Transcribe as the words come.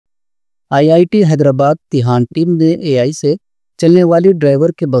IIT Hyderabad तिहान team ने AI से चलने वाली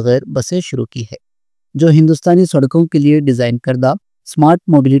ड्राइवर के बगैर बसें शुरू की है, जो हिंदुस्तानी सड़कों के लिए डिज़ाइन करदा स्मार्ट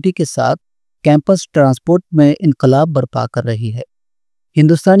मोबिलिटी के साथ कैंपस ट्रांसपोर्ट में इनकलाब बर्पा कर रही है।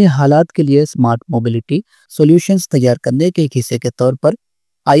 हिंदुस्तानी हालात के लिए स्मार्ट मोबिलिटी सॉल्यूशंस तैयार करने के एक हिस्से के तौर पर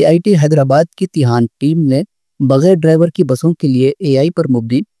आईआईटी हैदराबाद की तिहान टीम ने बगैर ड्राइवर की बसों के लिए एआई पर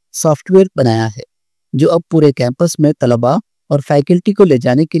मुबनी सॉफ्टवेयर बनाया है, जो अब पूरे कैंपस में तलबा और फैकल्टी को ले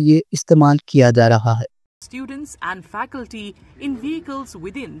जाने के लिए इस्तेमाल किया जा रहा है। Students and faculty in vehicles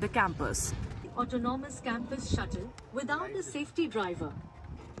within the campus. Autonomous campus shuttle without a safety driver.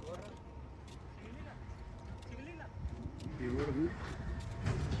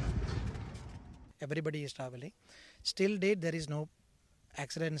 Everybody is traveling. Still date there is no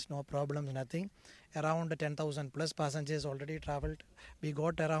accidents, no problems, nothing. Around 10,000 plus passengers already traveled. We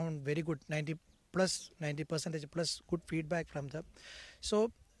got around very good 90% plus good feedback from them.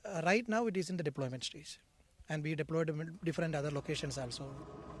 So right now it is in the deployment stage, and we deployed in different other locations also.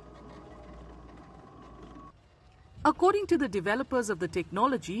 According to the developers of the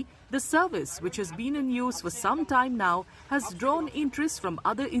technology, the service, which has been in use for some time now, has drawn interest from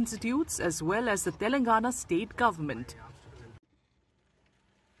other institutes as well as the Telangana state government.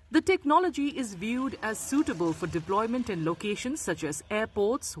 The technology is viewed as suitable for deployment in locations such as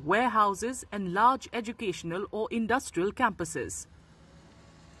airports, warehouses, and large educational or industrial campuses.